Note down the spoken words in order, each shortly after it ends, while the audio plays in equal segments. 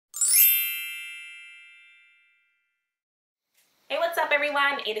Hey, what's up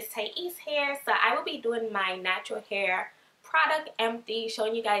everyone? It is Thais here. So I will be doing my natural hair product empty,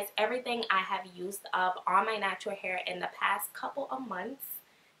 showing you guys everything I have used up on my natural hair in the past couple of months.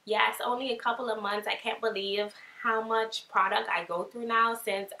 Yes, only a couple of months. I can't believe how much product I go through now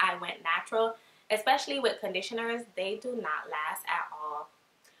since I went natural, especially with conditioners. They do not last at all.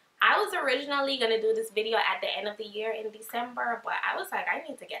 I was originally going to do this video at the end of the year in December, but I was like, I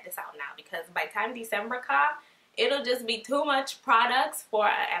need to get this out now because by the time December comes, it'll just be too much products for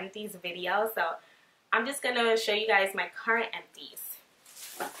an empties video. So I'm just going to show you guys my current empties.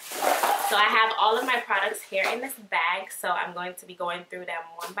 So I have all of my products here in this bag, so I'm going to be going through them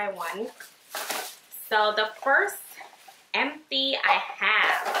one by one. So the first empty I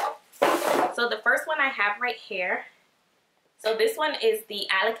have, so the first one I have right here. So this one is the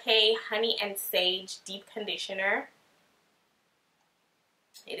AGAINN Honey and Sage Deep Conditioner.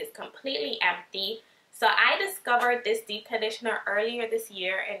 It is completely empty. So I discovered this deep conditioner earlier this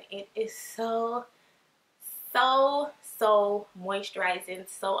year, and it is so moisturizing,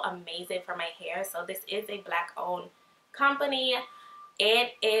 so amazing for my hair. So this is a black owned company.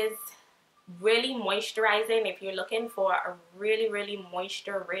 It is really moisturizing. If you're looking for a really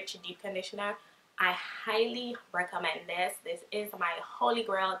moisture rich deep conditioner, I highly recommend this. This is my holy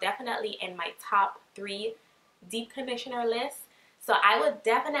grail, definitely in my top 3 deep conditioner list. So I would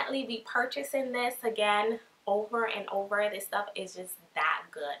definitely be purchasing this again over and over. This stuff is just that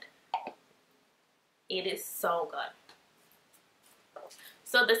good. It is so good.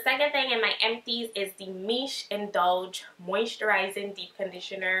 So the second thing in my empties is the Miche Indulge Moisturizing Deep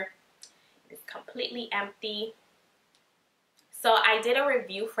Conditioner. It is completely empty. So I did a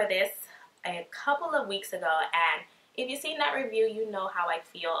review for this a couple of weeks ago, and if you've seen that review, you know how I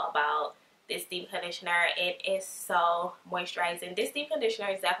feel about this deep conditioner. It is so moisturizing. This deep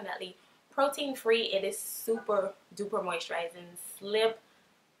conditioner is definitely protein free. It is super duper moisturizing. Slip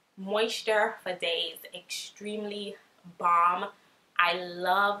moisture for days. Extremely bomb. I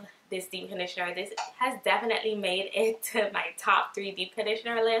love this deep conditioner. This has definitely made it to my top 3 deep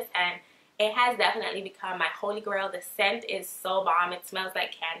conditioner list, and it has definitely become my holy grail. The scent is so bomb. It smells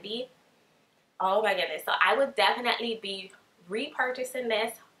like candy. Oh my goodness. So I would definitely be repurchasing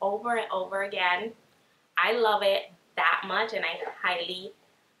this over and over again. I love it that much, and I highly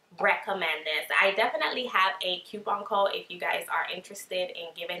recommend this. I definitely have a coupon code if you guys are interested in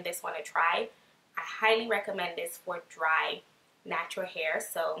giving this one a try. I highly recommend this for dry natural hair.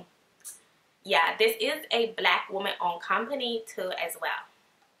 So yeah, this is a black woman owned company too as well.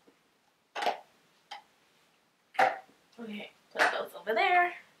 Okay, put those over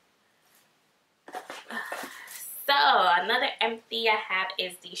there. So another empty I have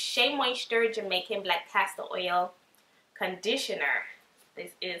is the Shea Moisture Jamaican Black Castor Oil Conditioner.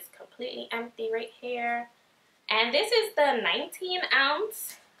 This is completely empty right here, and this is the 19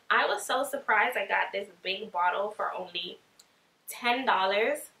 ounce. I was so surprised I got this big bottle for only $10.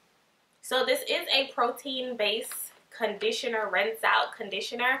 So this is a protein based conditioner, rinse out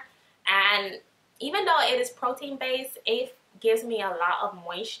conditioner, and even though it is protein based, it gives me a lot of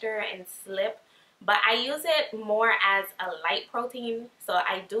moisture and slip. But I use it more as a light protein, so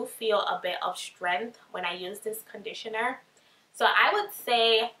I do feel a bit of strength when I use this conditioner. So I would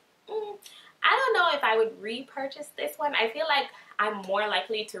say, I don't know if I would repurchase this one. I feel like I'm more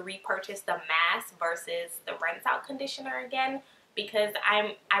likely to repurchase the mask versus the rinse out conditioner again, because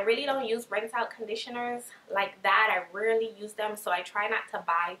I really don't use rinse out conditioners like that. I rarely use them, so I try not to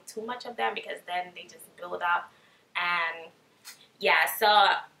buy too much of them because then they just build up. And yeah,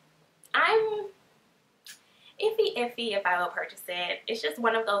 so I'm iffy if I will purchase it. It's just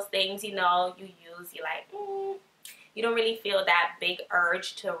one of those things, you know, you use, you're like, you don't really feel that big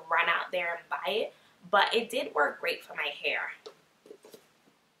urge to run out there and buy it, but it did work great for my hair.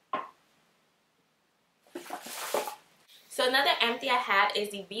 So another empty I have is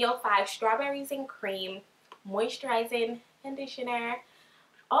the VO5 Strawberries and Cream Moisturizing Conditioner.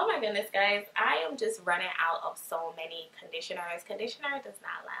 Oh my goodness, guys, I am just running out of so many conditioners. Conditioner does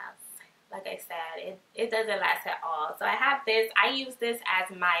not last. Like I said, it doesn't last at all. So I have this. I use this as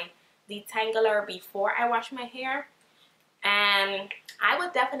my detangler before I wash my hair, and I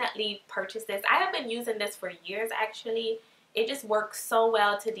would definitely purchase this. I have been using this for years actually. It just works so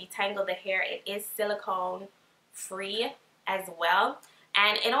well to detangle the hair. It is silicone free as well,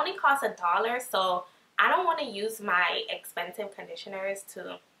 and it only costs $1. So I don't want to use my expensive conditioners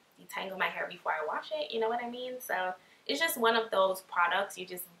to detangle my hair before I wash it. You know what I mean? So it's just one of those products you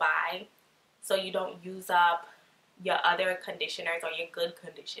just buy so you don't use up your other conditioners or your good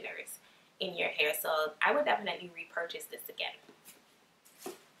conditioners in your hair. So I would definitely repurchase this again.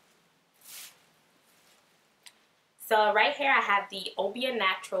 So right here I have the Obia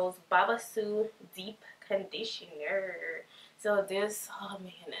Naturals Babasu Deep Conditioner. So this, oh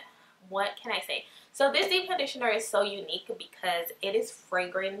man, what can I say? So this deep conditioner is so unique because it is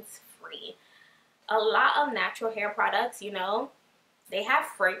fragrance free. A lot of natural hair products, you know, they have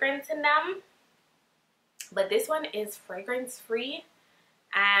fragrance in them, but this one is fragrance free.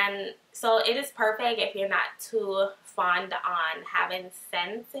 And so it is perfect if you're not too fond on having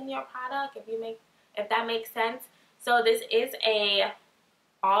scents in your product, if that makes sense. So this is a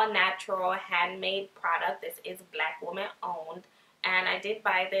all natural handmade product. This is Black woman owned, and I did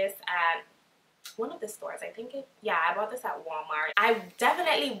buy this at one of the stores. I bought this at Walmart. I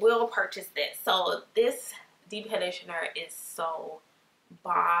definitely will purchase this. So this deep conditioner is so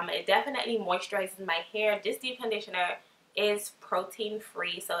bomb. It definitely moisturizes my hair. This deep conditioner is protein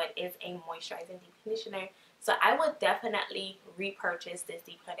free, so it is a moisturizing deep conditioner. So I would definitely repurchase this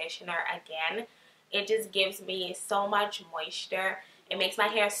deep conditioner again. It just gives me so much moisture. It makes my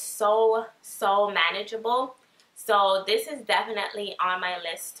hair so manageable. So this is definitely on my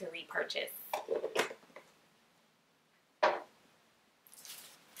list to repurchase.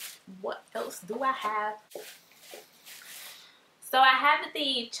 What else do I have? So I have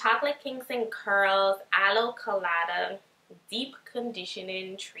the Chocolate Kinks and Curls Aloe Colada Deep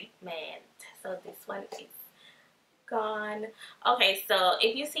Conditioning Treatment. So this one is gone. Okay, so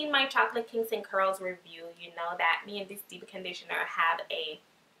if you've seen my Chocolate Kinks and Curls review, you know that me and this deep conditioner have a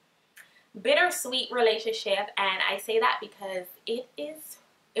bittersweet relationship, and I say that because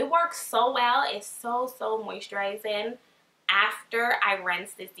it works so well. It's so moisturizing after I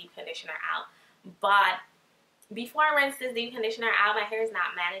rinse this deep conditioner out. But before I rinse this deep conditioner out, my hair is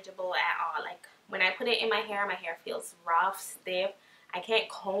not manageable at all. Like when I put it in my hair feels rough, stiff. I can't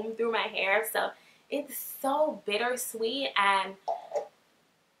comb through my hair, so it's so bittersweet, and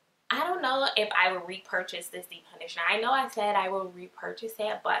I don't know if I will repurchase this deep conditioner. I know I said I will repurchase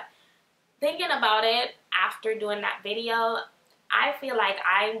it, but thinking about it after doing that video, I feel like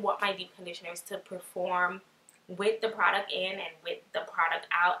I want my deep conditioners to perform with the product in and with the product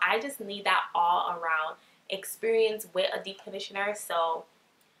out. I just need that all around experience with a deep conditioner. So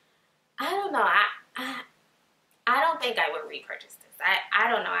I don't know. I don't think I would repurchase this. I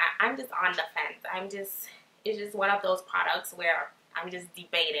don't know. I'm just on the fence. It's just one of those products where I'm just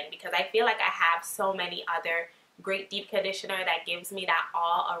debating, because I feel like I have so many other great deep conditioner that gives me that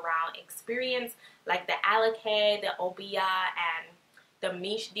all around experience, like the Alakay, the Obia, and the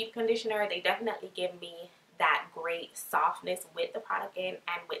Miche deep conditioner. They definitely give me that great softness with the product in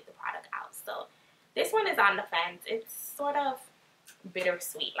and with the product out. So this one is on the fence. It's sort of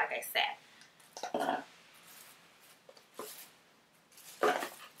bittersweet, like I said.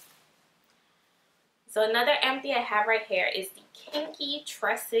 So another empty I have right here is the Kinky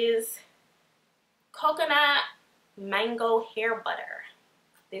Tresses Coconut Mango Hair Butter.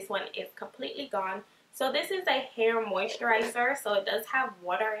 This one is completely gone. So this is a hair moisturizer, so it does have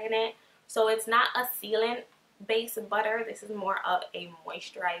water in it. So it's not a sealant based butter. This is more of a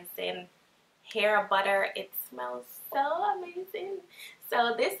moisturizing hair butter. It smells so amazing.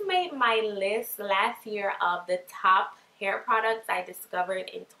 So this made my list last year of the top hair products I discovered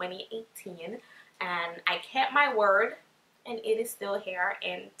in 2018. And I kept my word, and it is still here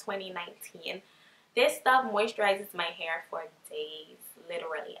in 2019. This stuff moisturizes my hair for days,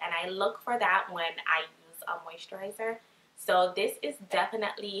 literally. And I look for that when I use a moisturizer. So this is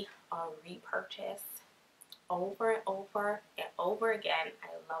definitely a repurchase over and over and over again.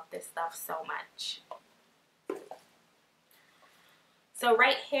 I love this stuff so much. So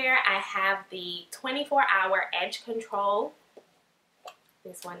right here I have the 24-hour edge control.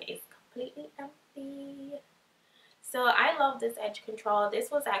 This one is completely empty. So I love this edge control. This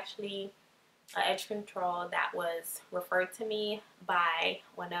was actually an edge control that was referred to me by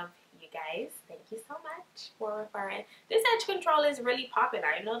one of you guys. Thank you so much for referring. This edge control is really popular.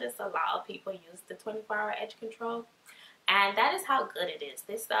 I noticed a lot of people use the 24-hour edge control, and that is how good it is.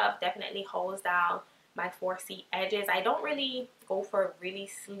 This stuff definitely holds down my 4C edges. I don't really go for a really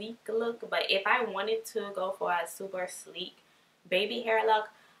sleek look, but if I wanted to go for a super sleek baby hair look,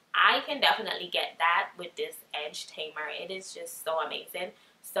 I can definitely get that with this edge tamer. It is just so amazing.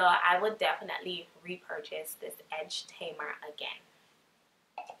 So I would definitely repurchase this edge tamer again.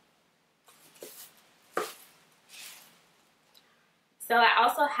 So I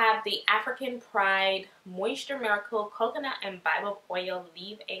also have the African Pride Moisture Miracle Coconut and Baobab Oil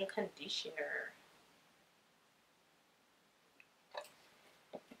Leave-In Conditioner.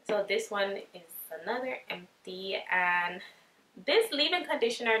 So this one is another empty, and this leave-in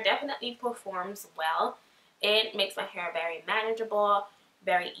conditioner definitely performs well. It makes my hair very manageable,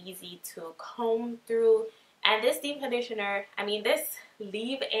 very easy to comb through. And this deep conditioner, I mean this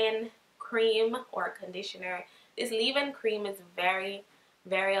leave-in cream or conditioner, this leave-in cream is very,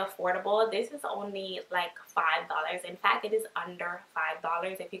 very affordable. This is only like $5. In fact, it is under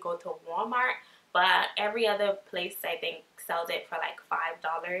 $5 if you go to Walmart, but every other place I think sells it for like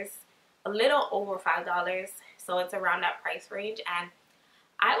 $5, a little over $5, so it's around that price range. And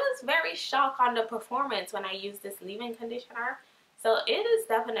I was very shocked on the performance when I used this leave-in conditioner. So it is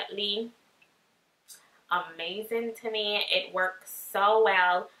definitely amazing to me. It works so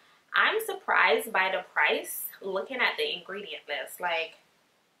well. I'm surprised by the price looking at the ingredient list. Like,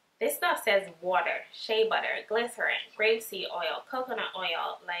 this stuff says water, shea butter, glycerin, grapeseed oil, coconut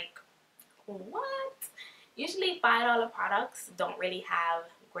oil. Like, what? Usually $5 products don't really have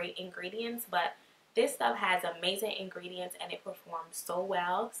great ingredients, but this stuff has amazing ingredients and it performs so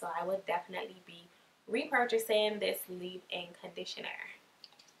well. So I would definitely be repurchasing this leave-in conditioner.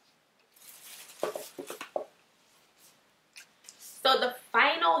 So the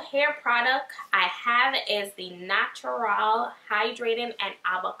final hair product I have is the Naturall Hydrating and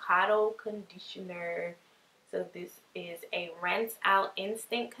Avocado Conditioner. So this is a rinse out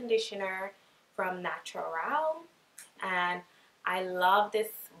instant conditioner from Naturall, and I love this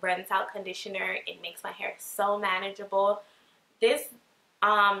rinse out conditioner. It makes my hair so manageable. This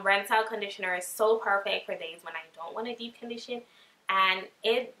rinse out conditioner is so perfect for days when I don't want to deep condition, and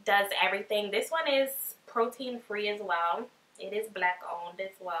it does everything. This one is protein free as well. It is black owned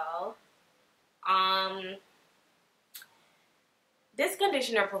as well. This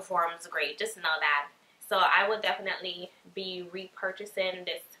conditioner performs great, just know that. So I would definitely be repurchasing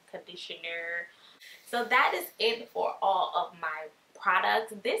this conditioner. So that is it for all of my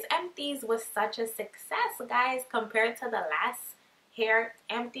products. This Empties was such a success, guys, compared to the last hair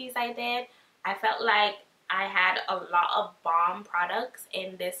Empties I did. I felt like I had a lot of bomb products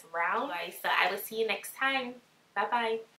in this round. So I will see you next time. Bye bye.